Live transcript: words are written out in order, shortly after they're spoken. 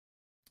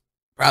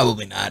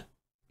Probably not.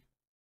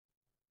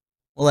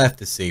 We'll have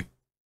to see.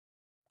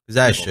 Because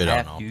I should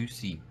don't know. Have to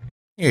see.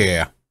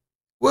 Yeah.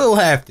 We'll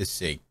have to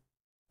see.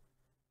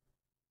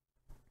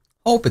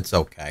 Hope it's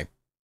okay.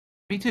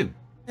 Me too.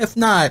 If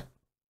not,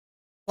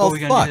 well, what are we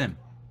gonna do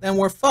then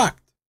we're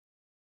fucked.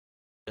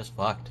 Just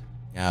fucked.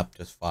 Yep,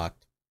 just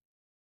fucked.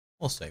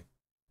 We'll see.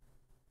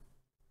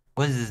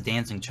 What is this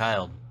dancing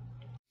child?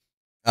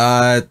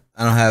 I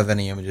don't have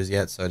any images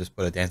yet, so I just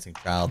put a dancing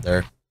child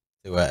there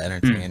to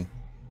entertain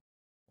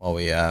while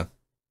we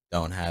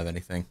don't have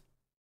anything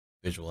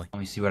visually. Let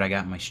me see what I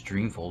got in my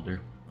stream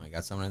folder. I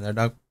got something in there,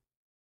 Doug?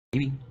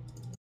 Maybe.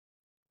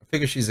 I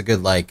figure she's a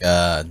good, like,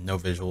 no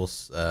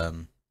visuals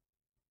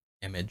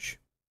image.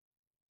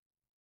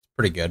 It's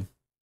pretty good.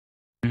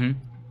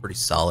 Pretty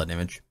solid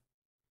image.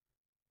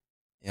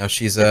 You know,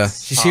 she's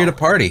here to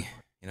party,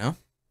 you know?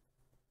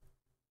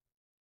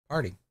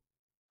 Party.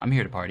 I'm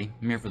here to party.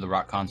 I'm here for the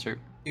rock concert.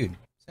 Dude,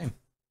 same.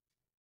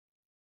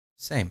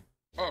 Same.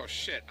 Oh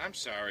shit, I'm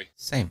sorry.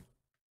 Same.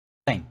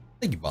 Same.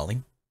 Thank you,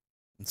 Balling.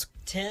 It's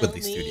Tell Woodley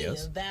me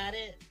Studios. about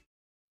it.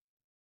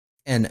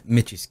 And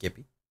Mitchy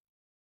Skippy.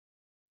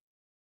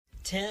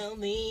 Tell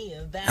me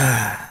about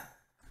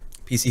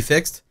it. PC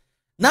fixed?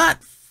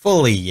 Not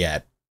fully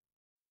yet.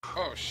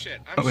 Oh shit,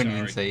 I I'm wouldn't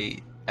even sorry. say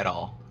at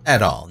all.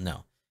 At all,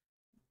 no.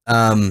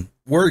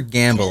 We're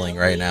gambling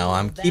right now.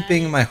 I'm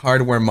keeping my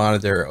hardware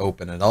monitor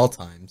open at all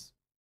times.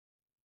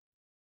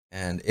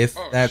 And if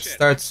that shit,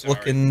 starts I'm sorry.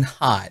 looking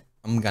hot,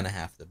 I'm gonna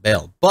have to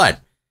bail.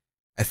 But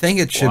I think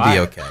it should Why? be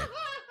okay.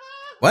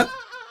 What?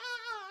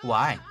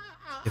 Why?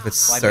 If it Why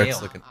starts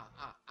bail? looking...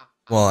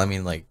 Well, I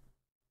mean, like,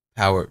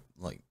 power,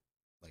 like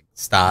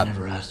stop.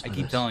 I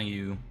keep telling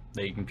you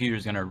that your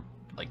computer's gonna,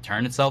 like,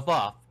 turn itself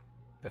off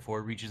before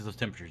it reaches those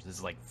temperatures. This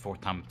is, like,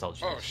 4th time I've told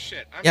you Oh this.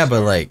 shit, I'm Yeah,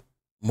 sorry. but like,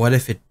 what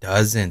if it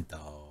doesn't,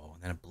 though?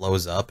 And then it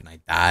blows up and I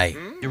die.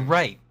 You're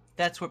right.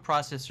 That's what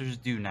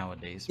processors do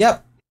nowadays.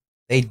 Yep.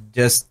 They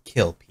just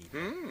kill people.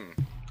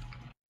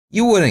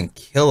 You wouldn't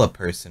kill a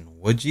person,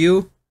 would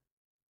you?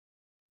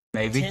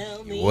 Maybe. Tell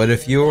You me would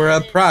if you were a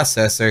about it.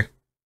 processor.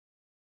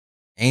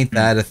 Ain't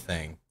that a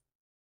thing?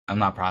 I'm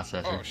not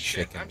processor. Oh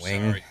shit, Chicken I'm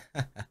wing.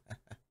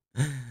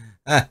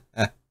 sorry.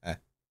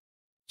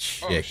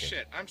 Chicken. Oh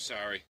shit, I'm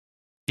sorry.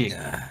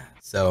 Yeah.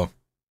 So,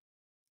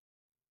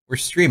 we're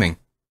streaming.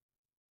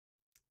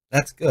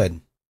 That's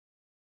good.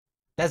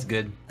 That's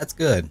good. That's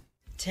good.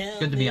 Tell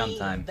Good to be on me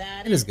time.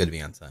 about It is good to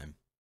be on time.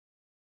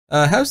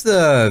 How's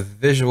the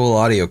visual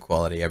audio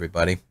quality,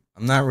 everybody?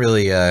 I'm not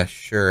really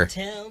sure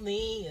Tell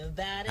me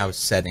about how it.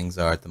 settings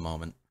are at the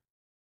moment.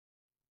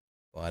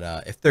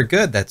 But if they're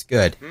good, that's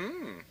good.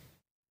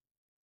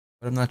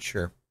 But I'm not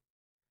sure.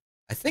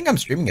 I think I'm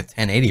streaming at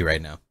 1080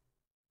 right now.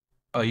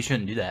 Oh, you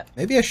shouldn't do that.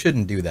 Maybe I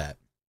shouldn't do that.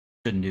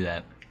 Shouldn't do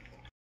that.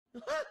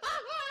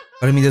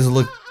 But I mean, does it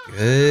look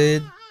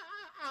good?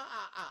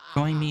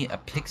 Showing me a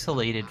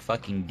pixelated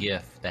fucking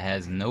GIF that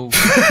has no.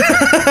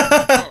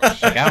 Oh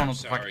shit, Like, I don't know I'm what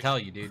the fuck to sorry. tell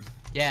you, dude.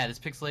 Yeah, this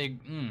pixelated.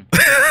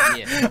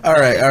 Yeah. All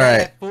right, all right.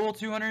 That full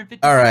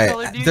 250 All right.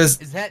 color, dude?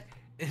 Does- is that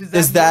Is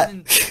more that?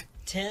 than-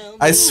 Tell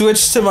I me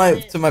switched to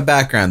about my it.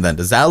 background. Then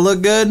does that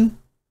look good?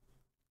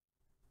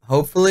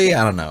 Hopefully,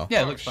 I don't know.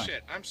 Yeah, it Oh looks fine.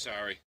 shit, I'm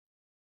sorry.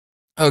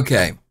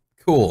 Okay,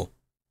 cool.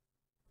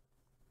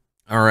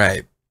 All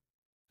right,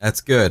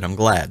 that's good. I'm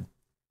glad.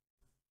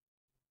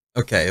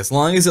 Okay, as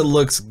long as it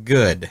looks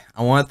good.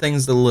 I want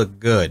things to look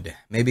good.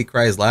 Maybe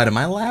Cry's loud. Am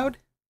I loud?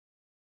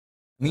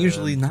 I'm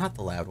usually not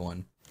the loud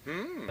one.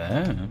 Oh,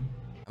 I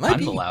might I'm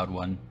be. the loud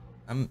one.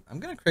 I'm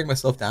gonna crank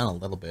myself down a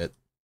little bit.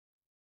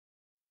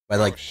 By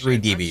like Oh, 3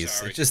 shit, I'm dBs.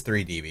 sorry. It's just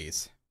 3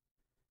 dBs.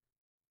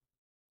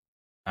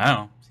 I don't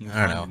know. Seems I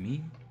don't fine know. to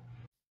me.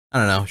 I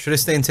don't know. Should I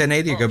stay in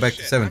 1080 or go Oh, back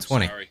shit, to I'm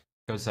 720? sorry.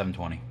 Go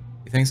 720.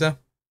 You think so?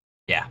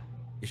 Yeah.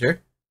 You sure?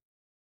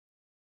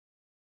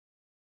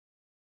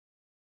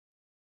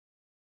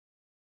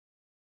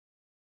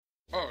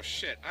 Oh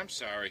shit, I'm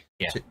sorry.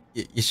 Yeah.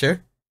 You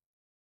sure?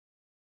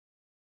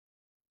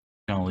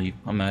 I'm gonna leave.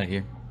 I'm out of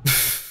here.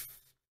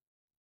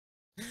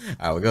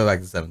 Alright, we'll go back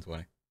to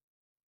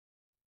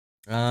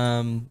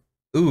 720.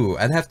 Ooh,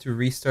 I'd have to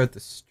restart the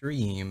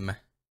stream.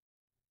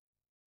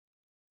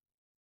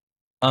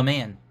 Oh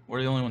man,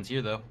 we're the only ones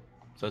here though,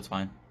 so it's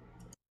fine.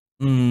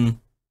 Hmm.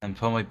 And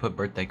probably put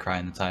birthday cry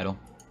in the title.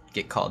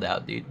 Get called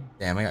out, dude.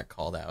 Damn, I got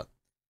called out.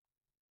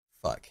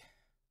 Fuck.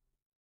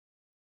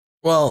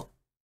 Well,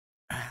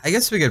 I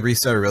guess we could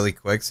restart really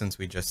quick since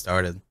we just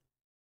started.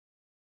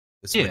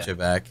 To switch Yeah. it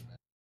back.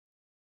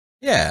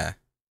 Yeah.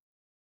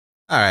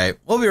 Alright,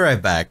 we'll be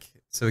right back.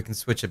 So we can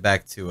switch it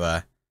back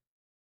to,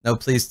 no,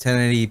 please,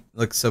 1080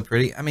 looks so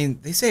pretty. I mean,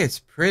 they say it's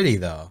pretty,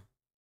 though.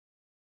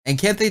 And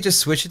can't they just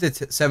switch it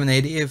to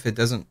 780 if it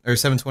doesn't, or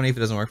 720 if it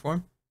doesn't work for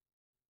them?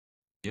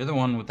 You're the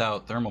one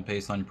without thermal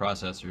paste on your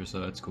processor, so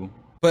that's cool.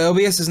 But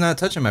OBS is not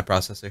touching my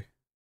processor.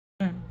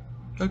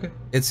 Okay.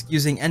 It's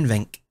using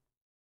NVENC.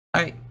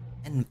 Alright.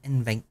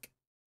 NVENC.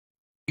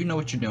 You know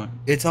what you're doing.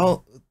 It's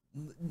all,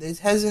 it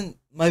hasn't,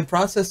 my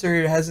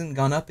processor hasn't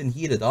gone up in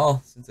heat at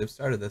all since I've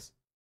started this.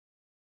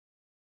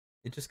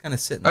 It's just kind of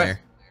sitting Alright.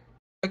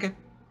 there.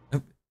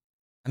 Okay.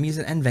 I'm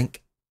using NVENC.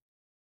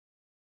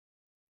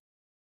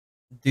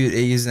 Dude,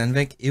 it uses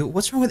NVENC. Ew,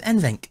 what's wrong with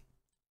NVENC?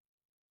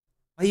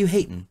 Why are you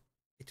hating?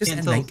 It's just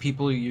Can't tell NVENC.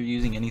 people you're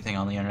using anything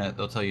on the internet.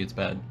 They'll tell you it's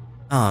bad.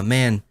 Oh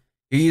man,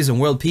 you're using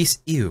World Peace?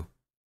 Ew.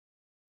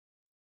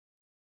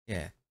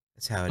 Yeah,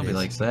 that's how it Nobody is.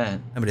 likes that.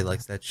 Nobody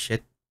likes that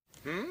shit.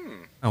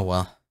 Hmm. Oh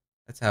well,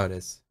 that's how it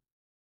is.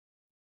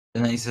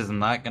 And then he says, I'm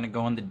not gonna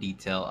go into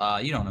detail.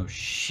 You don't know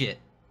shit.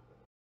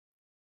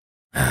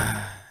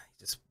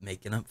 Just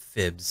making up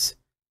fibs.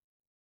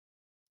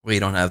 We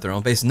don't have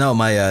thermal paste. No,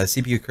 my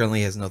CPU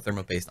currently has no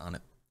thermal paste on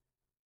it.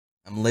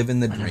 I'm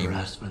living the dream.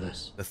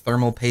 The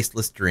thermal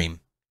pasteless dream.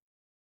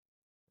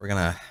 We're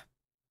gonna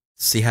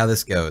see how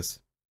this goes.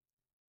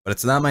 But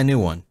it's not my new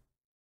one.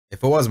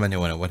 If it was my new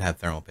one, it would have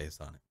thermal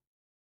paste on it.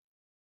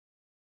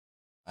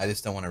 I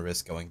just don't want to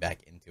risk going back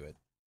into it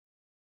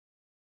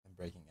and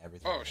breaking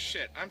everything. Oh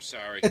shit, I'm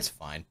sorry. It's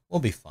fine. We'll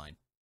be fine.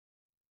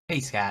 Hey,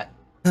 Scott.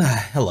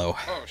 Hello.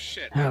 Oh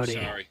shit, Howdy.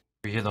 I'm sorry.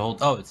 You hear the whole...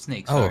 Oh, it's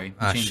Snake, Oh, sorry. He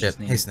ah, changed shit. his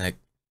name. Hey, Snake.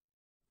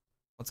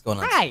 What's going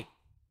on? Hi!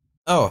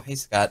 Oh, hey,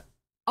 Scott.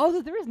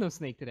 Oh, there is no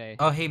snake today.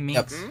 Oh, hey,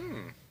 Meeks.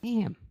 Hmm.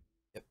 Damn.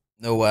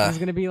 No, This is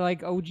gonna be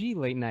like OG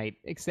late night,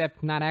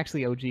 except not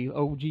actually OG.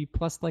 OG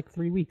plus like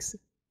 3 weeks.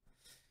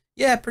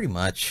 yeah, pretty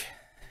much.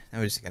 Now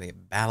we just gotta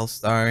get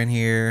Battlestar in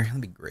here.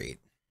 That'd be great.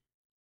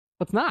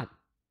 What's not?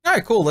 All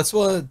right, cool. Let's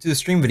do the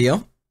stream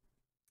video.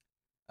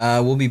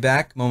 We'll be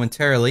back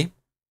momentarily.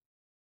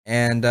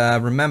 And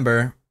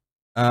remember,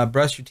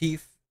 brush your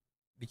teeth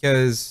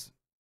because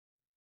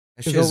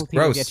that shit's Ovaltine will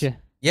gross. Get you.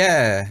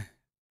 Yeah,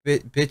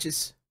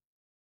 bitches.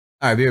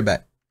 All right, be right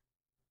back.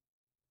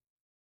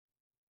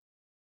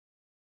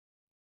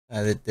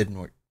 That didn't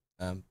work.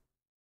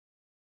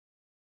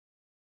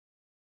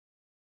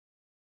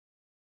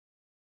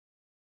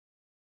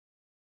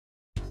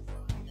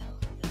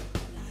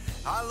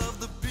 I love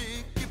the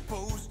pic you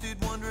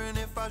posted, wondering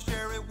if I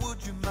share it,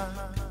 would you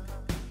mind?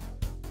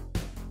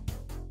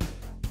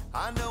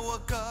 I know a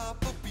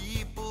couple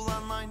people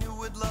online who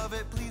would love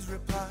it, please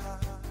reply.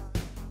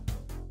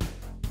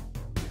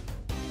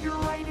 You're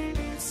right, it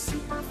is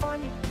super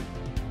funny.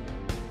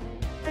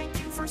 Thank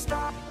you for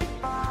stopping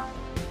by.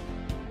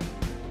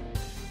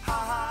 Ha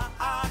ha,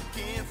 I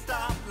can't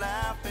stop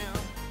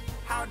laughing.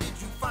 How did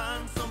you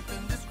find something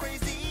this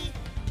crazy?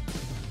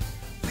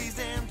 Please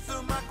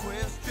answer my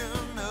question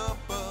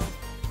above.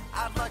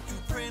 I'd like to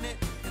print it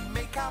and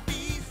make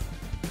copies.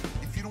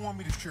 If you don't want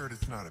me to share it,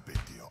 it's not a big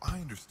deal. I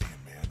understand,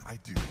 man. I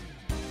do.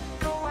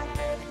 Go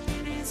ahead,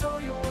 it is all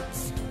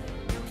yours.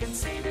 You can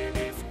save it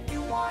if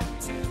you want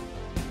to.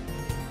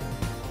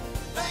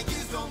 Thank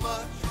you so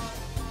much.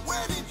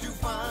 Where did you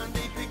find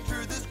a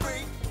picture this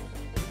great?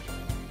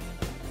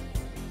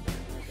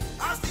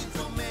 I've seen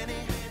so many.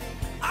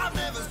 I've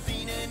never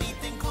seen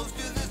anything close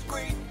to this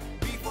great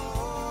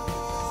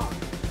before.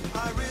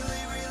 I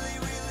really, really,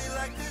 really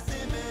like this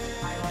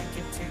image. I like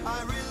it too.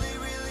 I really,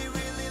 really,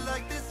 really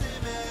like this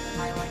image.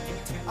 I like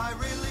it too. I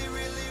really,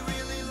 really,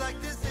 really like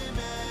this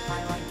image.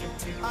 I like it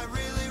too. I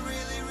really,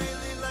 really,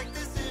 really like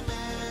this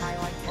image. I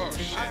like Oh it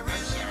too. shit, I I'm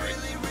really, sorry.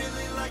 really,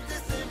 really like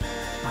this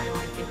image. I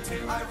like it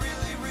too. I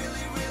really,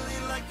 really, really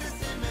like this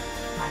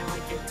image. I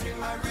like it too.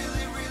 I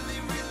really, really,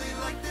 really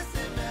like this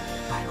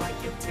image. I like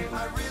it too.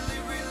 I really,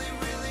 really,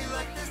 really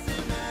like this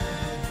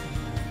image.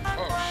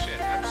 Oh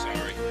shit, I'm sorry.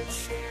 I could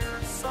share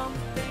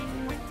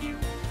something with you.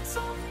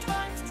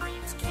 Sometimes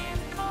dreams can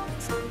come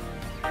true.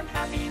 I'm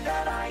happy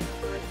that I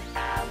could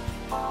have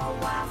a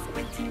laugh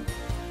with you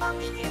on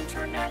the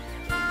internet.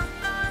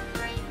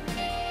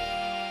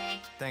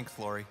 Thanks,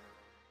 Lori.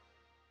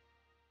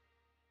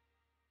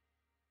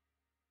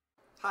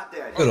 Hot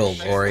Dad. Good old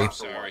shit, Lori. I'm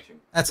sorry.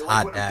 That's You like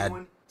hot, what I'm Dad.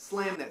 doing?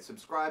 Slam that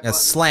subscribe Yeah, button.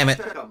 slam it.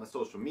 Check out my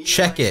social media.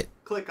 Check links. it.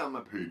 Click on my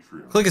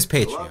Patreon. Click his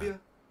Love Patreon. you.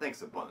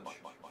 Thanks a bunch.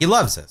 He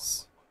loves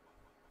us.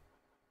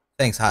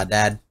 Thanks, hot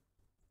dad.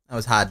 That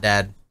was hot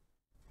dad.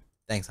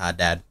 Thanks, hot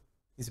dad.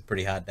 He's a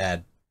pretty hot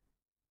dad.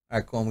 All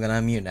right, cool. I'm gonna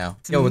unmute now.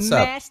 Yo, what's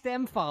up? Smash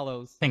them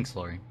follows. Thanks,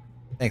 Lori.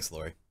 Thanks,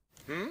 Lori.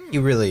 Hmm. He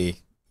really,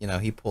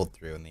 he pulled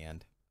through in the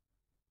end.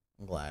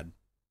 I'm glad.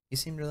 He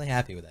seemed really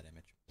happy with that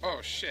image.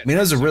 Oh shit. I mean, it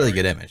was a I'm really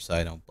sorry. good image, so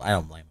I don't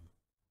blame him.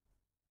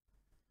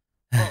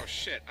 Oh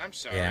shit, I'm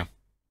sorry. Yeah.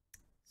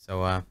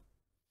 So,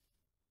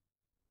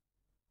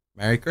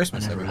 Merry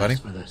Christmas, everybody.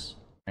 Merry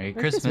Merry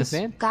Christmas.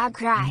 man. God,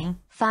 Cry. Mhm.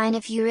 Fine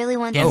if you really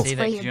want Can't this say for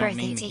that 'cause your you don't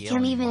birthday. mean Take Miguel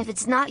him even anymore. if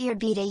it's not your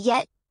b-day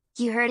yet.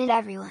 You heard it,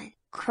 everyone.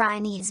 Cry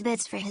needs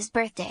bits for his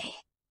birthday.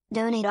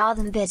 Donate all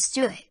them bits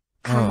to it.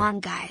 Come Oh. on,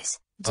 guys.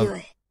 Do Oh.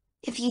 it.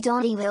 If you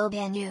don't, he will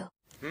ban you.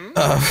 Hmm?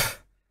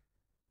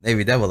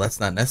 Navy Devil, that's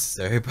not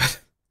necessary, but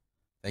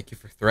thank you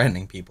for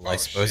threatening people, I Oh,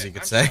 suppose shit, you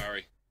could I'm say.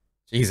 Sorry.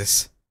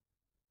 Jesus.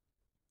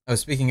 Oh,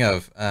 speaking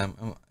of,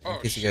 in Oh,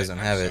 case you guys shit, don't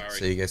I'm have it, sorry.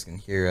 so you guys can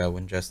hear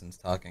when Justin's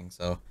talking,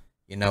 so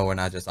you know we're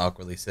not just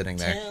awkwardly sitting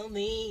there Tell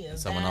me and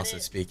someone about else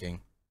is it.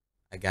 speaking.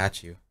 I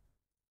got you.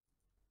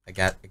 I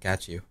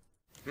got you.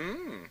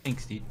 Hmm.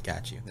 Thanks, dude.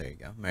 Got you. There you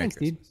go. Merry Thanks,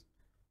 dude. Christmas.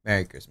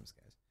 Merry Christmas,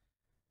 guys.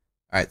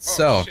 Alright, Oh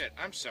so, shit,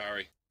 I'm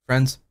sorry.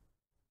 friends,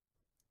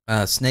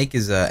 Snake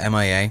is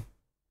MIA.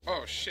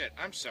 Oh shit,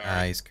 I'm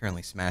sorry. He's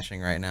currently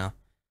smashing right now.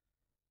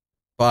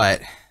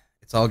 But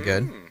it's all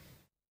good.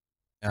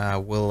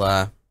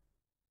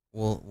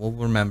 We'll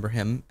remember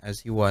him as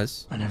he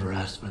was. I never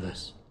asked for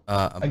this.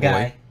 A boy,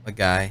 guy. a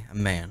guy, a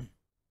man.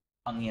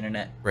 On the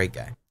internet. Great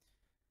guy.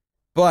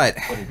 But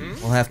What it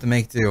is. we'll have to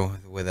make do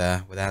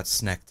without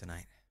Sneck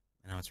tonight.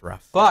 I know it's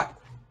rough.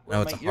 Fuck. I know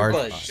Where it's are a my hard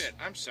earbuds? fuss. Shit,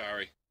 I'm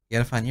sorry. You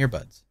gotta find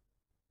earbuds.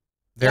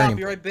 Yeah, Very I'll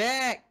be right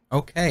back.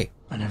 Okay.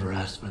 I never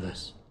asked for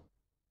this.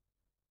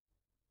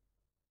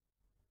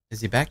 Is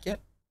he back yet?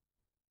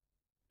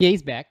 Yeah,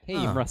 he's back. Hey,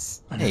 Oh.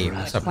 Russ. I Hey, never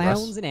what's asked up, for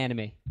Clowns Russ? and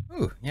anime.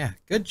 Ooh, yeah,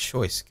 good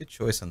choice. Good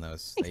choice on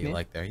those Thanks, that you man.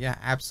 like there. Yeah,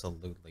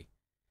 absolutely.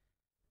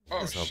 Oh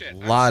There's shit, a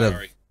I'm lot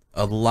sorry.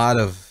 a lot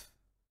of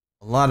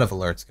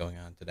alerts going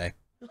on today.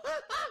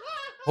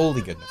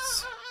 Holy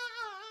goodness.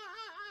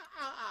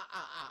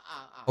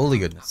 Holy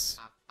goodness.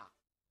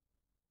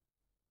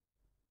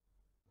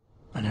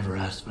 I never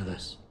asked for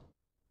this.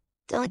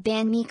 Don't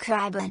ban me,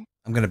 Crybun.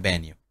 I'm gonna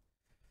ban you.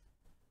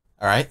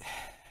 Alright.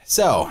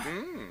 So,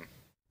 Hmm.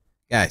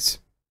 guys,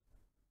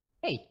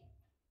 Hey,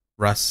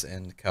 Russ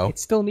and Co.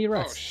 it's still me, Oh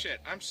Russ.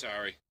 shit, I'm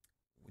sorry.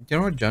 Do you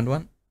know where Jund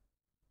went?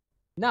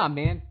 Nah,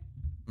 man.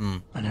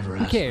 I never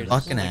Who asked cares? for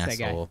this. Fucking I like that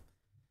guy. asshole.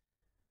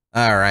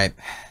 Alright.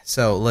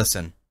 So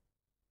listen.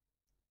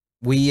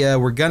 We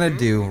were gonna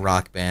do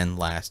Rock Band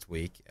last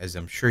week, as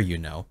I'm sure you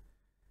know.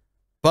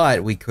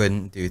 But we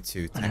couldn't due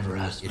to I never technical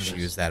asked for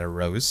issues this. that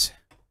arose.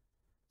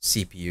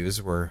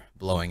 CPUs were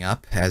blowing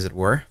up, as it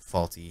were.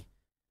 Faulty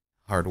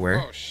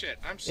hardware. Oh shit,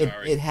 I'm It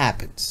sorry.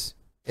 happens.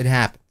 It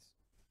happens.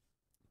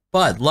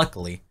 But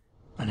luckily,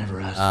 I never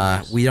asked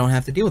for this. we don't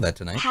have to deal with that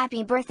tonight.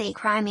 Happy birthday,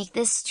 Cry. Make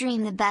this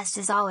stream the best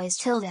as always,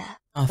 Tilda.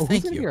 Oh, Who's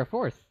thank gonna be you. our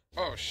fourth?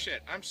 Oh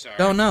shit, I'm sorry.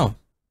 Don't know.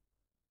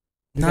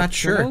 Is that Not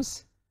sure.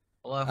 Trinos?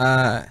 Hello.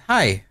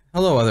 Hi.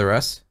 Hello, other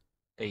Russ.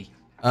 Hey.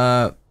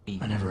 Uh,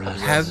 I never asked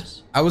for have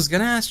this. I was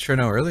gonna ask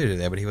Trino earlier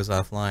today, but he was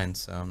offline,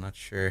 so I'm not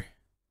sure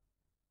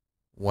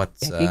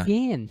what's Back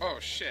again. Oh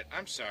shit,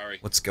 I'm sorry.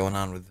 what's going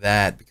on with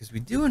that, because we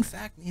do in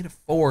fact need a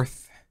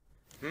fourth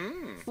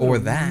Hmm. for We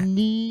that.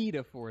 need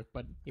a fourth,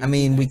 but it I would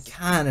be mean, we nice.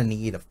 kind of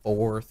need a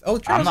fourth. Oh,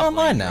 I'm Trino's not online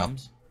playing now.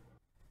 drums.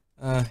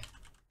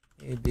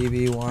 Hey, BB,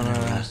 I never wanna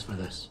asked for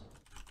this.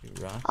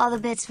 do rock? All the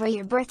bits for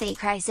your birthday,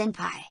 Cry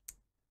Senpai.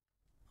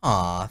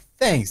 Aw,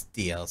 thanks,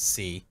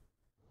 DLC.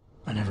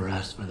 I never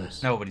asked for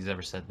this. Nobody's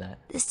ever said that.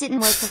 This didn't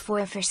work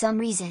before for some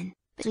reason,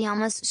 but we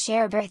almost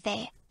share a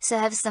birthday, so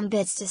have some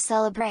bits to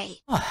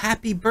celebrate. Oh,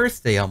 happy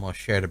birthday! Almost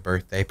shared a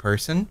birthday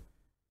person.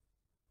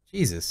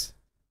 Jesus,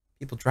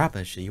 people dropping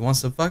this shit. You want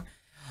some fuck?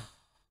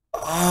 I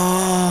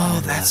Oh,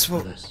 never that's asked for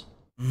what. this.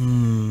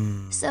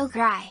 So,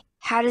 Cry,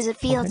 how does it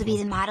feel to be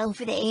the model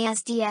for the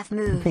ASDF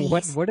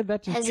movies? What did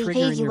that just Has he trigger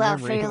paid in you your well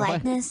memory? for your What?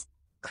 likeness?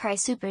 Cry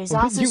Supers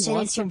What also did you said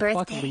want it's your some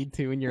fuck birthday. lead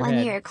to in your 1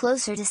 head? year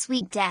closer to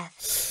sweet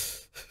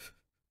death.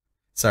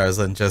 Sorry, I was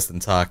letting Justin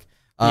talk.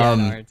 Yeah,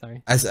 no, alright,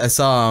 sorry. I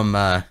saw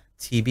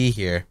TB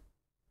here,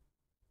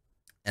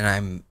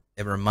 and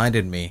it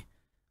reminded me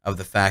of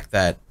the fact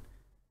that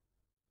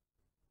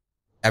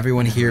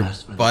everyone Never here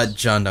asked for but this.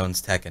 Jund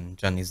owns Tekken.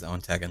 Jund needs to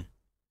own Tekken.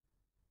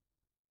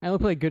 I only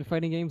play good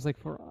fighting games like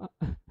for.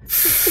 I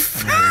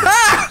never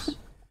asked for this.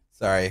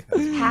 Sorry.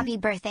 Happy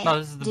birthday. No,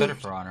 this is the better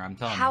dude. For Honor, I'm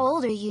telling How you.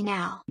 old are you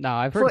now? No,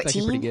 I've heard it's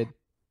actually pretty 14? good.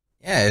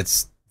 Yeah,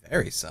 it's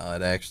very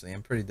solid actually.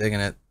 I'm pretty digging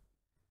it.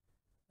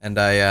 And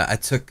I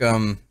took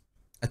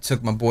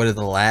my boy to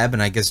the lab,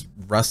 and I guess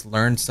Russ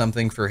learned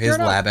something for his Sure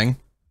enough. labbing.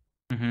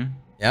 Mm-hmm.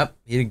 Yep,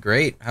 he did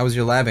great. How was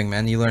your labbing,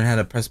 man? You learned how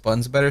to press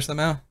buttons better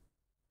somehow?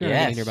 You're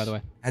Yes. in here, by the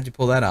way. How'd you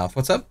pull that off?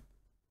 What's up?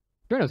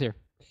 Bruno's here.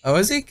 Oh,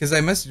 is he? Because I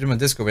messaged him on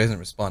Discord, but he hasn't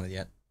responded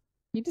yet.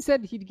 He just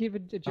said he'd give a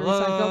Jerry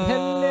Hello. Seinfeld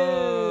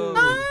hello.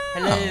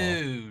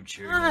 Hello,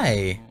 Cheerio.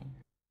 Hi.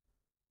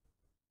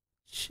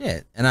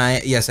 Shit.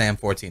 And yes, I am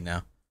 14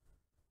 now.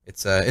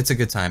 It's a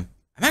good time.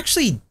 I'm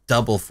actually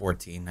double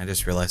 14. I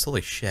just realized.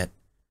 Holy shit.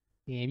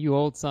 Damn, you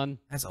old son.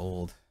 That's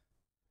old.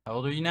 How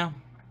old are you now?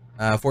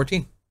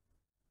 14.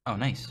 Oh,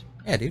 nice.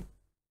 Yeah, dude.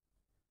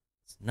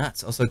 It's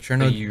nuts. Also, So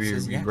Cherno you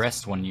says yes.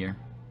 regressed 1 year.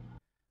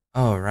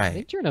 Oh, Hey,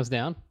 right. Cherno's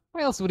down.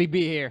 Why else would he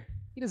be here?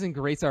 He doesn't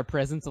grace our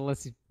presence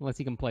unless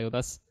he can play with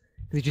us.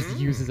 Because he just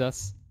uses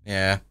us.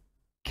 Yeah.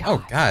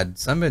 Oh, God.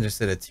 Somebody just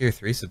did a tier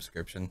 3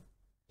 subscription.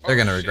 They're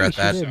gonna shit, regret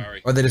I'm that.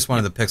 sorry. Or they just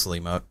wanted the pixel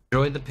emote.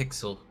 Enjoy the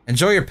pixel.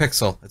 Enjoy your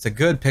pixel. It's a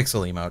good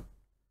pixel emote.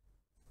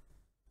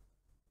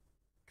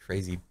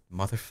 Crazy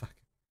motherfucker.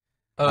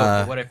 Oh,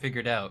 Uh, but what I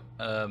figured out.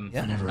 I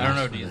never I don't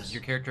know. asked for Does this.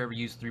 your character ever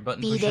use 3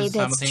 button B-Day pushes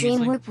Bits stream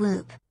simultaneously? whoop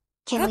whoop.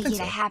 Can I we think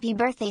get a so. happy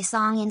birthday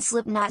song in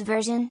Slipknot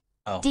version?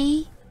 Oh.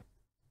 D?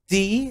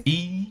 D?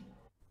 E.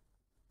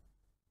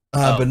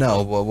 But Oh.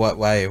 no. What?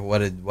 Why?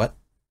 What?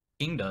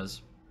 King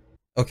does.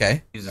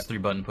 Okay. Uses 3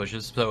 button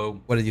pushes.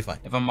 So What did you find?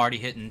 if I'm already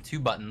hitting 2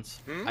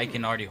 buttons, I Hmm.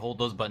 can already hold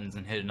those buttons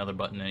and hit another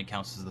button, and it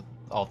counts as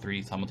all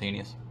 3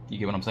 simultaneous. You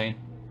get what I'm saying?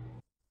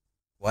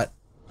 What?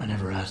 I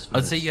never asked for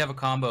Let's say this. you have a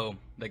combo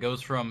that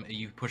goes from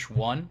you push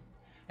 1,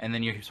 and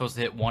then you're supposed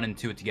to hit 1 and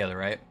 2 together,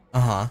 right?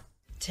 Uh-huh.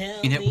 Tell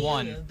You can hit me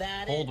 1,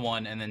 about hold it.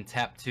 1, and then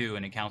tap 2,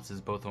 and it counts as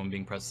both of them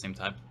being pressed at the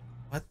same time.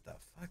 What the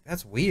fuck?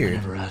 That's I weird.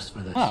 never asked for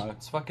this. Oh,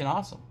 it's fucking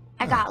awesome.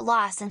 I got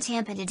lost in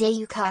Tampa today,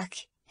 you cuck.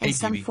 And Hey,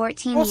 some TV.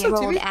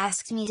 14-year-old TV?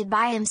 asked me to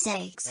buy him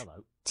steaks.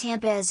 Hello.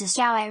 Tampa is just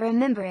how I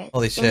remember it.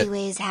 Holy shit.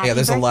 Anyways, happy Yeah,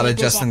 there's a lot of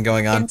birthday, Justin bitch.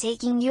 going on. I'm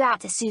taking you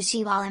out to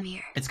sushi while I'm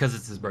here. It's because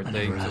it's his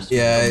birthday. never So asked.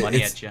 Yeah, throw money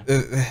it's, at you.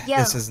 Yo,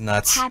 this is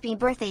nuts. Happy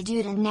birthday,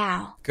 dude, and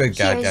now. Good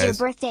God, Here's guys.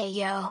 your birthday,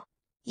 yo.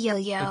 Yo,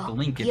 yo. Click the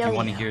link if yo, you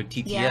want to yo, hear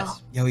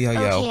TTS. Yo, yo,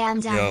 yo. Okay, I'm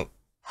done. Yo.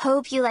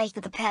 Hope you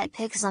liked the pet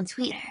pics on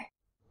Twitter.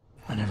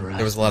 I never asked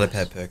There was a for lot of this.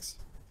 pet pics.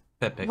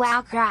 Pet pics.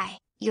 Wow, Cry.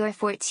 You're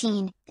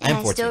 14, I am and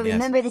I 14, still yes.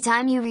 remember the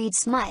time you read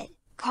smut.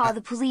 Call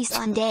the police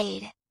on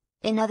Dade.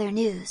 In other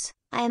news,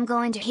 I am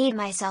going to hate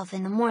myself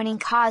in the morning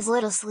cause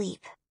little sleep.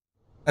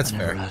 That's I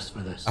never fair. asked for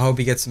this. I hope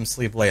he gets some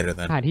sleep later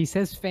then. God, he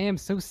says fam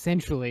so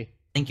sensually.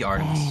 Thank you,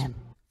 Artemis. Fam.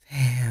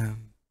 Damn.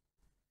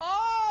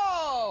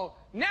 Oh,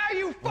 now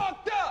you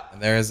fucked up.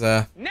 And there's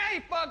Now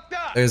you fucked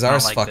up. there's Not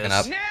ours like fucking this.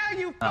 up. Now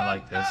you fucked Not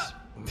like this. up.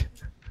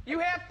 You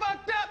have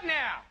fucked up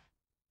now.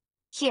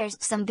 Here's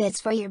some bits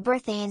for your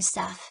birthday and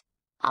stuff.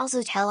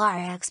 Also tell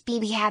RX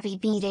BB happy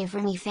B-Day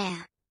for me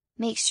fam.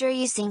 Make sure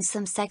you sing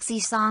some sexy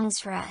songs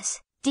for us.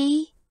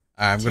 D?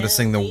 I'm gonna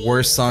sing the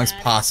worst songs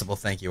possible,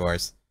 thank you,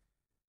 ours.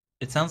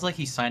 It sounds like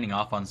he's signing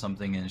off on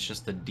something and it's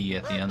just the D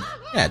at the end.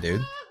 Yeah,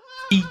 dude.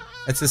 Eek.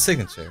 That's his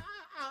signature.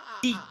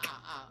 Eek.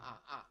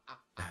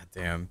 God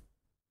damn.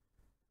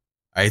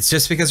 Alright, it's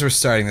just because we're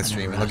starting the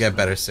stream, it'll get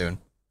better soon.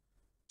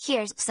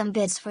 Here's some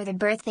bits for the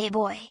birthday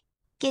boy.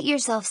 Get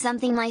yourself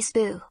something nice,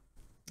 boo.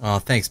 Oh,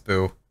 thanks,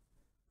 Boo.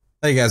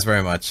 Thank you guys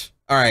very much.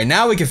 Alright,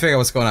 now we can figure out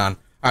what's going on.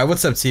 Alright,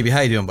 what's up, TB? How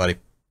you doing, buddy?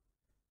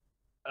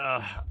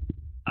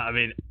 I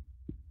mean,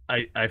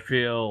 I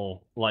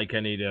feel like I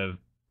need a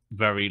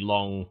very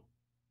long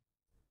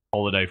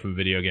holiday from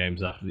video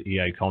games after the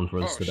EA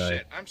conference Oh today.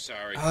 shit, I'm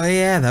sorry. Oh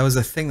yeah, that was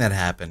a thing that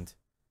happened.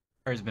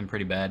 Ours been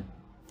pretty bad.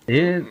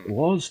 It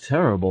was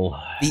terrible.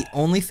 The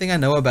only thing I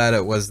know about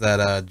it was that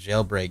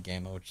jailbreak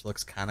game, which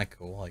looks kind of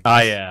cool. Like,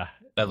 Yeah.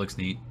 That looks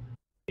neat.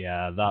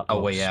 Yeah, that A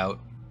looks, way out.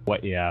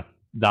 Yeah,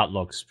 that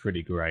looks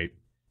pretty great.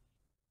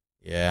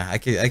 yeah, I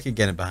could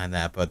get it behind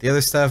that, but the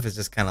other stuff is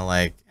just kind of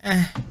like,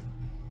 eh.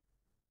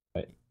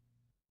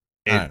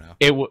 I don't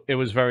know. It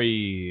was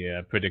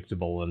very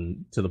predictable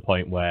and to the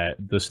point where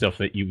the stuff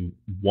that you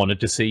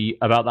wanted to see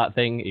about that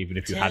thing, even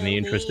if you had any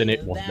interest in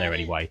it, wasn't there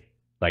anyway.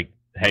 Like,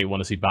 hey,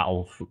 want to see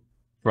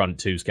Battlefront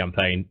 2's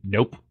campaign?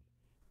 Nope.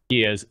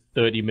 Here's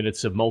 30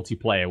 minutes of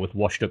multiplayer with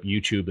washed-up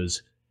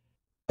YouTubers.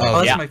 Oh,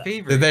 that's yeah. my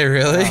favorite. Did they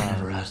really? I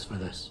never asked for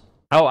this.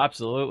 Oh,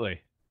 absolutely.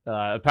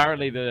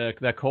 Apparently,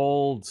 they're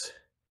called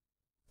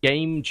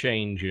game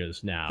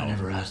changers I now.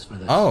 never asked for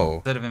this. Oh.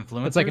 Instead of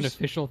influencers. It's like an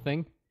official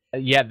thing.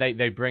 Yeah,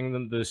 they bring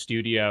them to the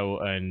studio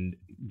and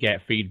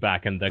get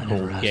feedback, and they're I never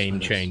called asked game for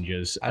this.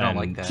 changers. I don't and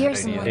like that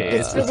Here's some idea.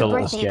 bits for It's the a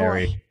little birthday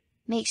scary. boy.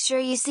 Make sure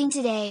you sing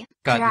today.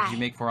 God, Cry. did you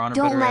make For Honor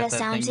Don't better let at us that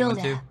down, thing you went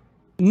Tilda.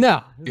 to?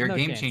 No. there's You're no a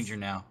game chance. changer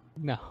now.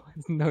 No,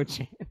 there's no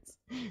chance.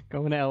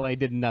 Going to LA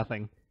did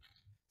nothing.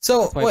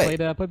 So That's why I wait,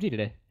 played PUBG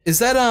today. is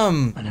that I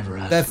never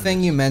asked that for thing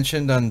this. you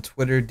mentioned on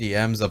Twitter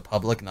DMs a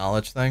public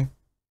knowledge thing?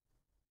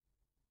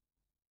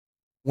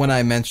 When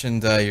I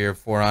mentioned your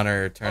For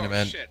Honor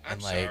tournament, shit, I'm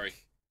and like, sorry.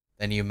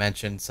 then you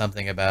mentioned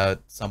something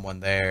about someone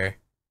there.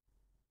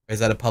 Is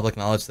that a public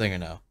knowledge thing or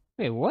no?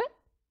 Wait, what?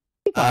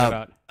 What are you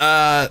talking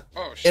about?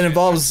 Oh It shit.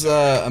 involves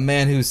a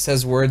man who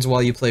says words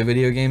while you play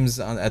video games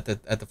at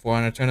the For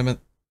Honor tournament.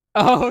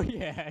 Oh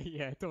yeah,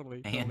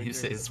 totally. Man totally who agree.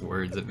 says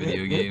words at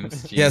video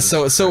games. Yeah.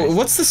 So Jesus Christ.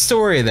 what's the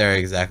story there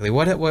exactly?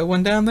 What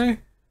went down there?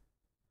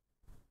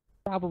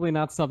 Probably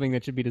not something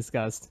that should be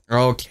discussed.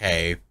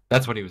 Okay,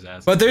 That's what he was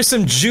asking. but there's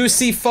some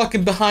juicy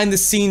fucking behind the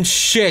scenes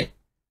shit.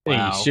 Hey,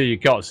 Wow. sure, you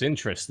got us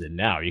interested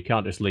now. You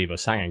can't just leave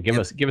us hanging. Give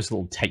us a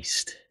little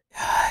taste.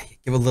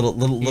 Give a little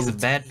He's a little.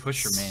 bad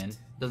pusher, man.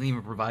 Doesn't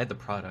even provide the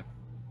product.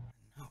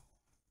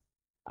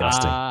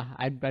 Dusty.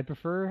 I'd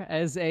prefer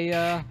as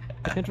a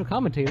potential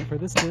commentator for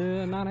this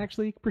to not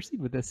actually proceed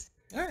with this.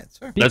 All right,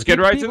 sure. Let's get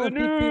right to people- the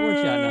people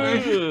in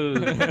chat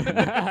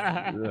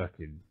news. now.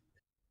 Fucking-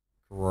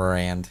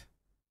 Grand.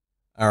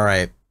 All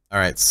right.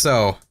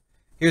 So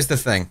here's the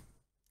thing.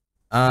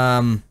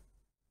 Starting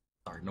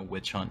a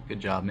witch hunt. Good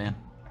job, man.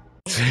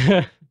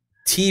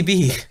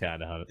 TB.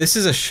 Kinda. This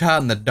is a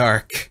shot in the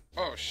dark.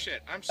 Oh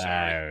shit, I'm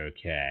sorry.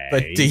 Okay.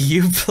 But do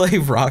you play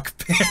Rock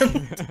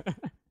Band?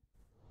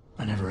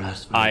 I never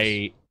asked for this.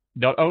 I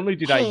not only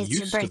did I Hey, it's your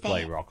used to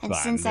play birthday, Rock and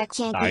Band, since I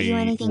can't get you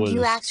anything was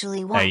you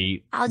actually want,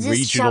 a I'll just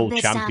regional shove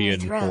this down your champion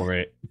throat. for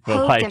it for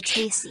Hope they're like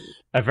tasty.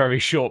 a very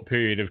short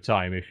period of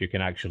time, if you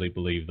can actually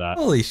believe that.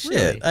 Holy shit!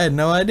 Really? I had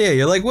no idea.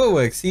 You're like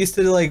Witwix. He used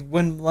to like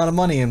win a lot of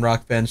money in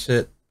Rock Band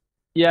shit.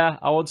 Yeah,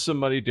 I want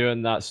somebody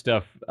doing that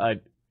stuff.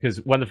 Because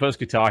when the first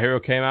Guitar Hero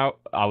came out,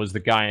 I was the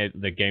guy at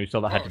the game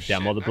store that had Oh, to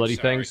demo shit, the I'm bloody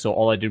thing, sorry. so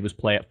all I did was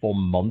play it for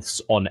months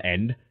on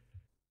end.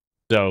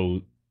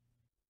 So,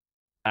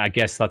 I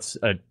guess that's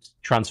a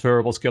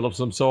transferable skill of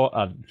some sort.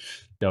 I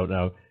don't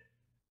know.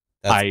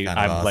 That's I kind of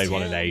haven't played awesome.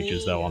 one in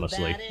ages, though, Tell me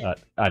honestly. about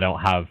I don't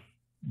have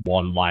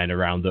one lying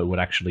around that would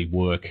actually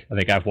work. I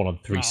think I have one on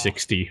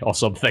 360 or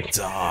something.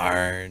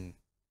 Darn.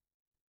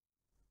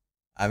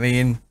 I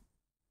mean,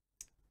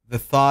 the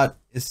thought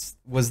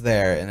was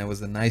there, and it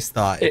was a nice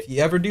thought. If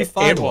you ever do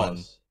find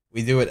one,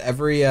 we do it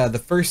every the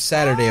first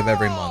Saturday of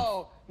every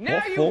month.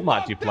 What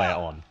format do you play it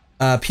on?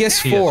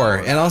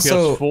 PS4, and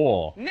also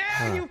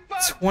PS4.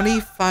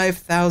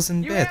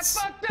 25,000 bits.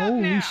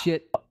 Holy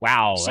shit!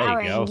 Wow, there you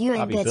Showering go. you in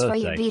Happy bits for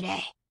your birthday.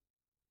 B-Day.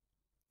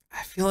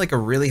 I feel like a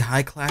really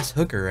high class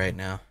hooker right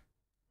now.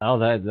 Oh,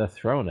 they're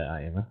throwing it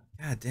at you, man.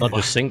 God damn. Not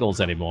just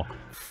singles anymore.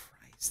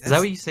 Is that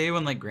what you say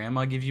when like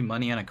grandma gives you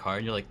money on a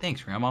card? You're like,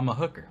 thanks, grandma, I'm a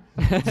hooker.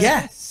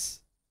 Yes.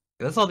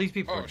 That's all these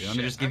people Oh, are doing. shit,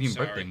 They just give I'm you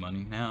sorry. birthday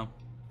money now.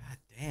 God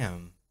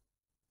damn.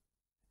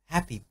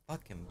 Happy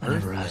fucking I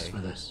never asked birthday.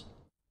 for this.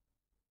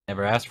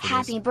 Never asked for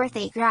Happy this.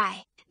 birthday,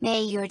 Cry.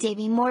 May your day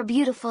be more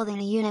beautiful than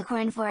a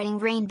unicorn farting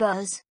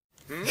rainbows.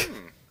 Hmm.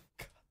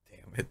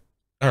 Damn it.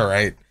 All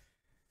right.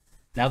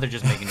 Now they're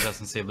just making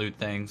Justin say lewd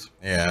things.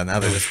 Yeah, now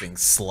they're just being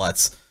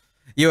sluts.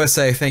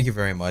 USA, thank you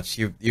very much.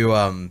 You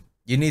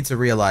need to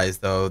realize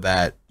though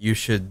that you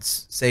should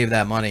save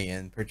that money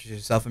and purchase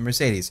yourself a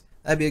Mercedes.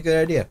 That'd be a good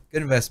idea.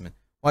 Good investment.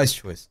 Wise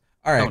choice.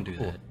 All right. Don't do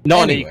that.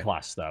 Not an Anyway.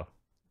 E-Class, though.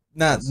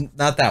 Not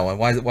that one.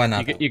 Why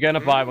not? You're going to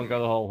buy one, go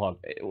the whole hog.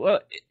 Well,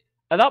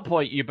 at that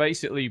point, you're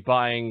basically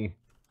buying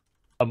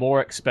a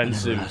more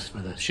expensive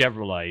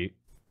Chevrolet.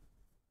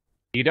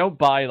 You don't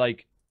buy,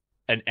 like,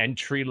 an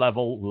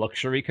entry-level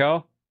luxury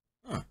car.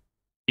 Huh.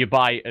 You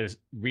buy a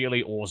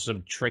really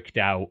awesome,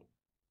 tricked-out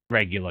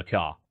regular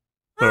car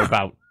for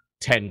about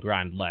 10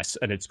 grand less,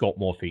 and it's got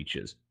more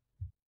features.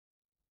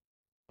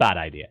 Bad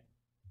idea.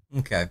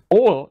 Okay.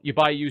 Or you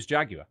buy a used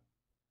Jaguar.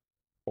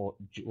 Or,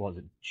 what was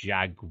it?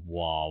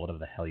 Jaguar, whatever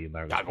the hell you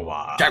American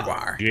Jaguar.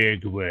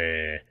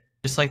 Jaguar.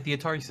 Just like the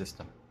Atari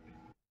system.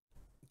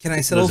 Can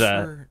I settle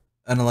There's for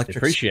an electric?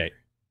 Appreciate.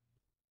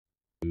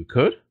 You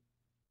could.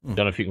 Don't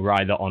know if you can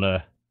ride that on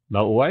a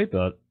motorway,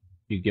 but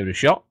you give it a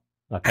shot.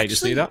 I pay to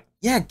see that.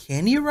 Yeah,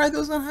 can you ride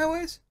those on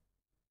highways?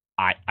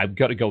 I've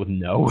got to go with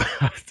no.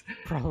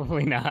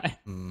 Probably not.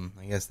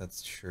 I guess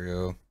that's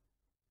true.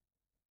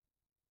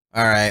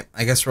 All right,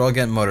 I guess we're all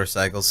getting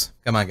motorcycles.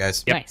 Come on,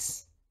 guys. Yep.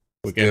 Nice.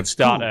 We can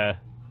start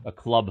a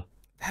club.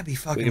 That'd be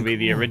fucking We can be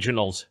the cool.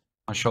 originals.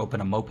 I'll show up in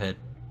a moped.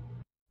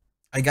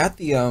 I got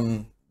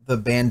the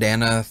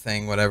bandana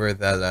thing, whatever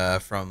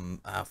that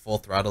from Full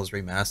Throttle's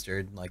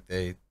remastered. Like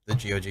the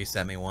GOG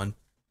sent me one.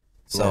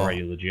 So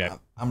Already legit.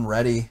 I'm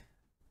ready.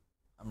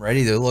 I'm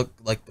ready to look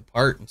like the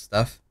part and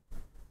stuff.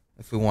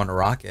 If we want to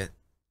rock it.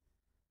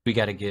 We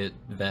gotta get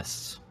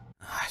vests.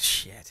 Ah,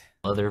 shit.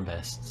 Leather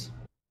vests.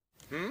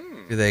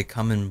 Do they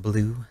come in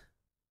blue?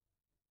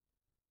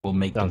 We'll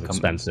make Sounds them come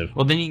expensive.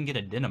 Well, then you can get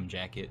a denim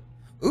jacket.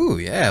 Ooh,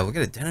 yeah, we'll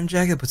get a denim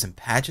jacket, put some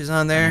patches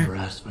on there. Never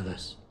asked for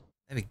this.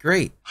 That'd be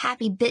great.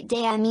 Happy bit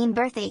day, I mean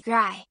birthday,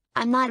 Cry.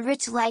 I'm not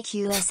rich like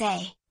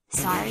USA.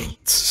 Sorry.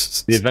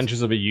 The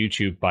Adventures of a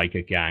YouTube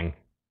Biker Gang.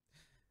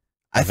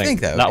 I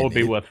think that would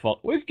be worth fun.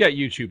 We could get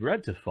YouTube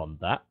Red to fund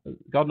that.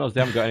 God knows they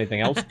haven't got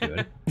anything else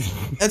doing.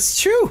 That's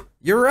true.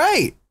 You're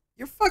right.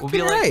 You're fucking We'll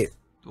be right.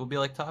 We'll be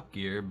like Top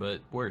Gear, but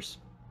worse.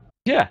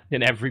 Yeah,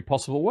 in every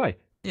possible way.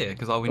 Yeah,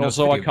 because all we know.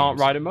 Also, is I video can't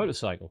games. ride a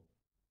motorcycle.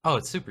 Oh,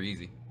 it's super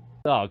easy.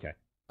 Oh, okay.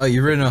 Oh,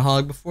 you've ridden a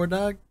hog before,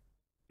 dog?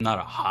 Not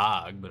a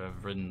hog, but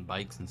I've ridden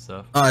bikes and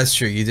stuff. Oh, that's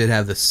true. You did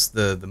have this.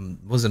 The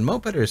was it a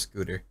moped or a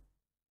scooter?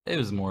 It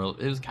was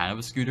kind of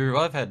a scooter.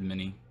 Well, I've had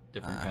many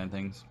different kind of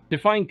things.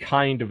 Define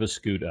kind of a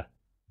scooter.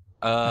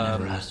 I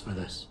never asked for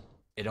this.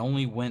 It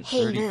only went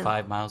Hey,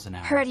 35 miles an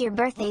hour. Heard your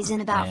birthday's in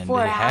about And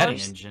 4 it had an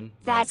hours. engine,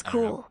 but That's I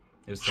don't know. cool.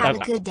 It was Have a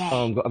terrible. good day.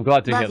 Oh, I'm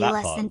glad to Love hear you that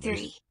less part. than at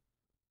least.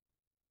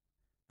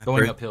 3.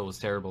 Going uphill was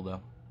terrible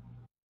though.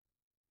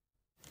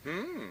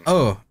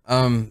 Oh,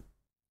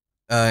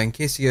 in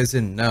case you guys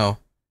didn't know,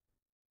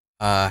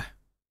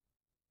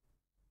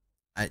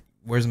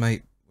 where's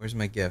my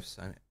gifts?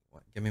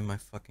 Give me my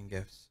fucking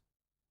gifts.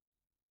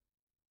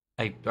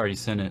 I already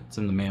sent it. It's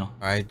in the mail.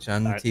 All right,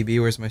 John All right. TB,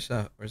 where's my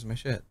stuff? Where's my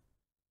shit?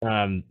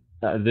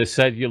 They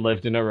said you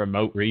lived in a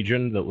remote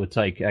region that would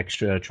take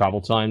extra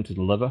travel time to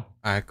deliver. All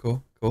right,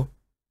 cool.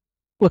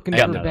 Looking I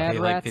got for that. bad Pay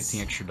like rats.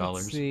 $15 extra.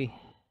 Let's see.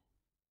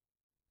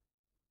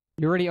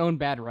 You already own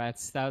Bad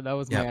Rats. That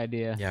was Yeah. my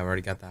idea. Yeah, I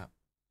already got that.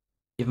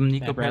 Give him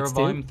Nico Bad Rats Para too?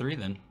 Volume 3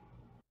 then.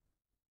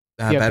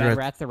 You have Bad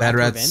Rats, the Bad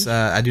Rats Rats.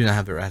 Revenge? I do not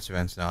have the Rats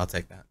Revenge. No, I'll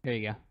take that. There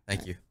you go.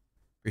 Thank you. You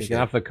Appreciate can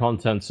have the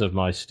contents of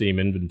my Steam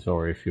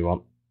inventory if you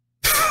want.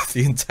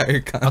 the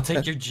entire content. I'll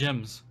take your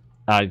gems.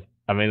 I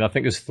mean, I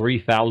think there's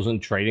 3,000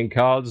 trading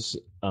cards.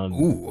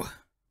 Ooh,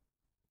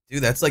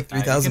 dude, that's like You're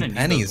 3,000 gonna need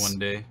pennies. those one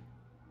day.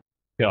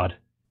 God,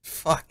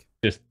 Fuck.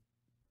 there's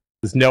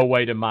no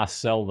way to mass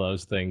sell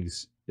those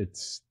things.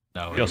 It's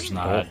No, just it's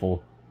not.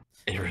 awful.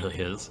 It really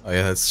is. Oh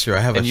yeah, that's true. I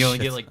have And a you only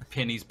shit get like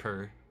pennies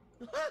per.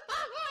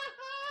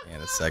 Yeah,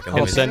 in a second. I'll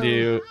Let me- send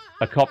you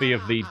a copy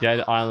of the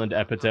Dead Island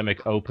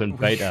Epidemic open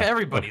beta,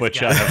 Everybody's of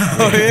which got I have.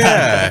 Oh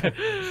yeah, I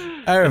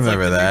It's like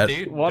remember the that.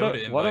 new What,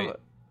 Dota invite.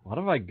 what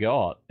have I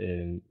got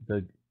in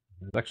the?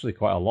 There's actually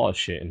quite a lot of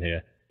shit in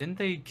here. Didn't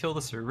they kill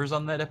the servers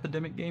on that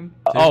Epidemic game?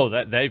 too? Oh,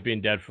 they've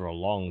been dead for a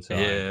long time.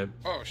 Yeah.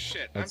 Oh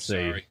shit, Let's I'm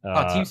see. sorry. Oh,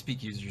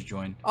 TeamSpeak users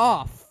joined.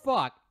 Oh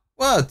fuck!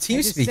 Whoa,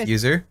 TeamSpeak said-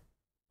 user.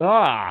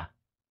 Ah,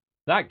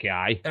 that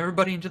guy.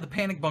 Everybody into the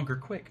panic bunker,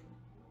 quick.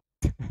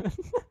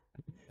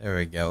 There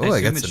we go. I Oh, I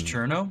assume got it's some.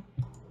 Cherno.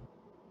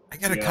 I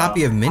got a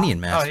copy of Minion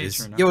hey,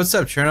 Masters. Cherno. Yo, what's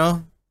up,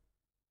 Cherno?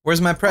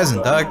 Where's my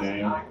present, dog?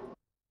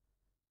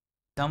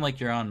 Sound like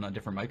you're on a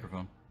different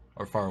microphone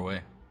or far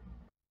away.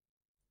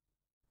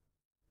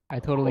 I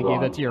totally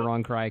gave that to your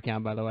wrong Cry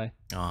account, by the way.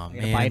 Oh I'm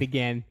gonna buy it man,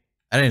 again.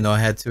 I didn't know I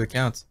had 2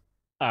 accounts.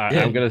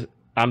 Alright, Yeah.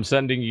 I'm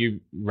sending you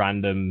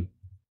random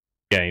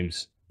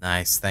games.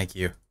 Nice, thank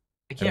you.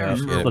 I can't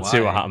appreciate remember it. Let's see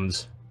what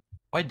happens.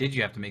 Why did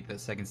you have to make that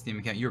second Steam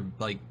account? You were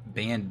like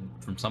banned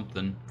from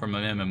something, from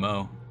an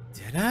MMO.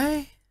 Did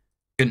I?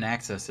 Couldn't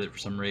access it for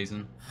some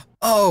reason.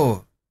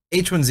 Oh,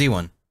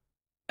 H1Z1.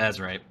 That's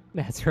right.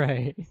 That's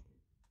right.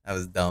 That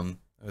was dumb.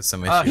 There was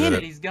some Oh, issue with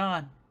it. he's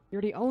gone. You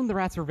already own the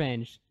Rat's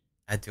Revenge.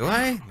 Do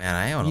I? Man,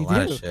 I own a You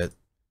lot do. of shit.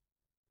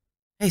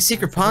 Hey,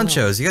 Secret That's a lot.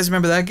 Ponchos. You guys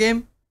remember that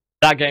game?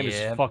 That game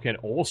Yeah. is fucking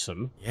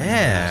awesome.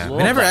 Yeah. Love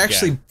We never that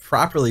actually game.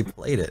 properly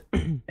played it.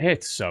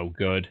 It's so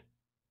good.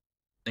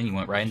 Then you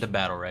went right into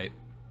battle, right?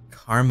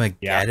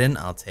 Carmageddon?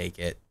 I'll take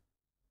it.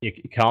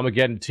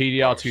 Carmageddon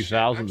TDR Oh, shit,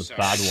 2000, I'm the sorry.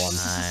 bad one.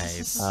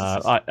 Nice.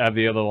 I have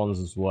the other ones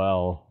as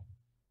well.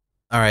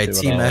 All right,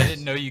 See what Team I else.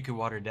 didn't know you could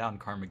water down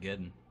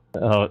Carmageddon.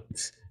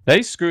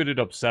 They screwed it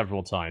up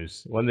several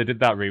times. When they did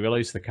that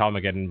re-release, the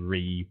Carmageddon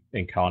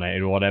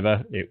reincarnated or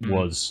whatever, it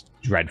was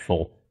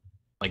dreadful.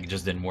 Like it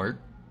just didn't work.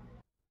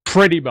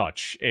 Pretty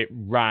much. It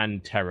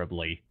ran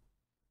terribly.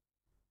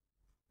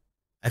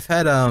 I've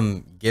had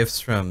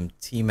gifts from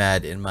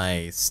TMAD in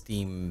my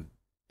Steam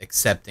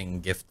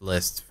accepting gift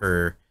list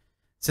for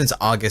since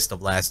August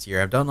of last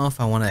year. I don't know if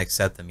I want to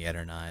accept them yet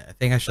or not. I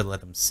think I should let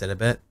them sit a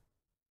bit.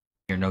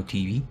 You're no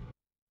TV.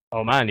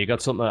 Oh man, you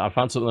got something. I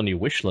found something on your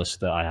wish list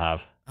that I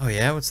have. Oh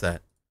yeah, what's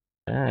that?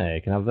 Hey,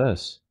 you can have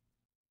this.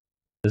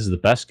 This is the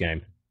best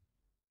game.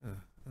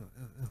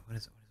 What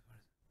is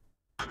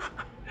it?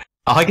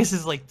 August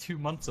is like 2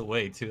 months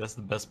away too. That's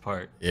the best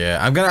part. Yeah,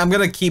 I'm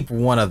gonna keep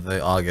one of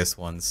the August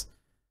ones.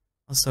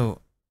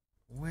 Also,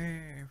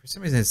 where for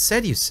some reason it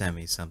said you sent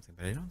me something,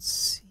 but I don't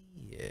see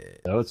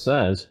it. So it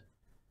says.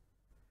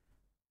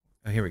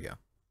 Oh, here we go.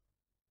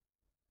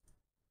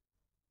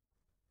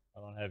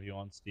 I don't have you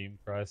on Steam,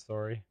 Cry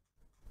Story.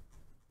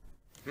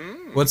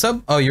 What's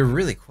up? Oh, you're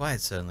really quiet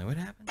suddenly. What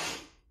happened?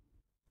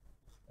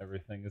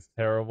 Everything is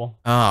terrible.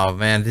 Oh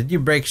man, did you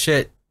break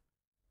shit?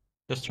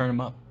 Just turn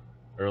them up.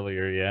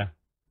 Earlier, yeah.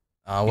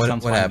 What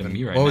sounds what fine to happened?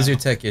 me right What was now. your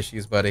tech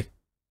issues, buddy?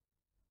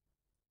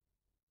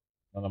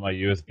 None of my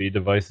USB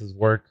devices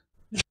work.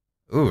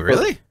 Ooh,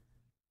 really?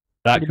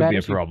 That Pretty could bad be a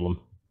issue. problem.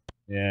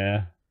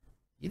 Yeah.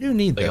 You do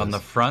need Like those. on the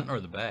front or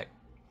the back?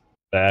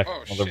 Back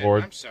Oh shit,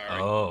 motherboard. I'm sorry.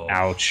 Oh.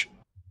 Ouch.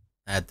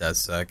 That does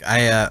suck.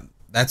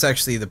 That's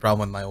actually the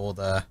problem with my old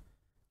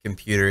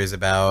computer is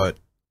about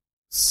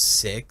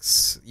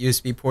 6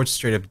 USB ports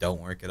straight up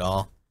don't work at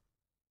all.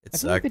 It I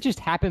feel like sucked. it just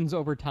happens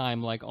over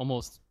time, like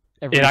almost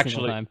every It single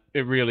actually, time.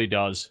 it really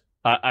does.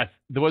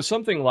 There was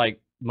something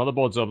like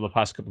motherboards over the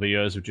past couple of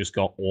years have just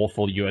got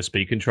awful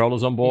USB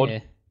controllers on board, Yeah.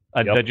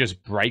 and Yep. they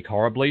just break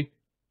horribly.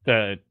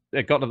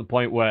 It got to the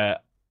point where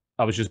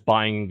I was just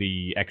buying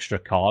the extra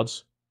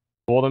cards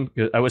for them.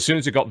 As soon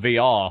as it got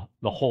VR,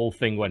 the whole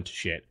thing went to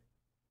shit.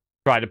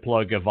 Try to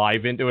plug a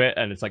Vive into it,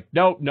 and it's like,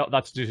 no,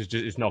 that's just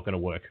it's not going to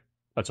work.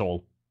 That's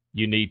all.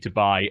 You need to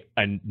buy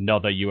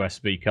another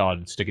USB card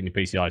and stick it in your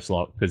PCI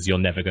slot because you're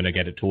never going to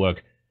get it to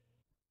work.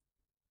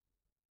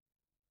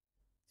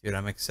 Dude,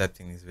 I'm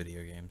accepting these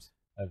video games.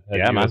 I've had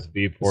Yeah, man.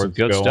 USB Some ports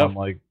good go stuff. on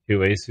like 2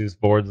 Asus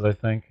boards, I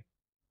think.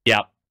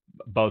 Yeah,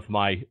 both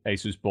my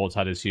Asus boards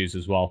had issues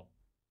as well.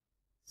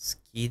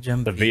 Ski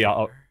jump.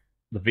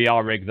 The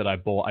VR rig that I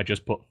bought, I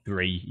just put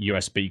 3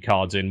 USB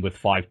cards in with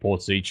 5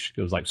 ports each.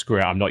 It was like, screw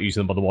it, I'm not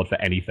using the motherboard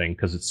for anything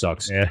because it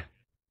sucks. Yeah.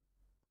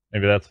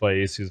 Maybe that's why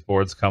Asus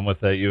boards come with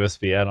that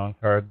USB add-on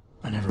card.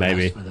 I never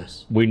Maybe. asked for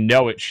this. We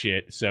know it's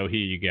shit, so here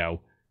you go.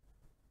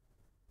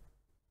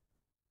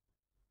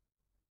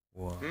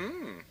 Whoa.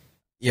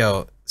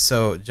 Yo,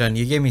 so John,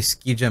 you gave me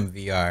Ski Jump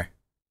VR.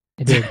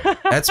 I did.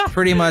 That's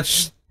pretty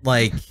much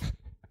like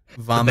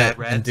vomit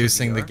rats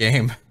inducing the VR?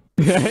 game.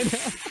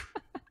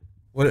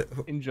 What?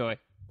 Enjoy.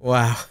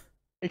 Wow.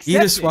 Accept You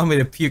just it. want me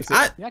to puke. You're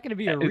not gonna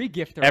be a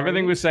regifter.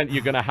 Everything was sent,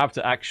 you're going to have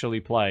to actually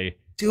play.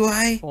 Do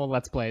I? All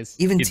Let's Plays.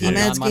 Even You do.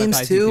 T-Mad's games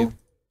Non-monetized too?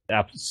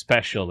 YouTube.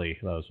 Especially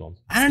those ones.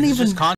 I don't This is even. just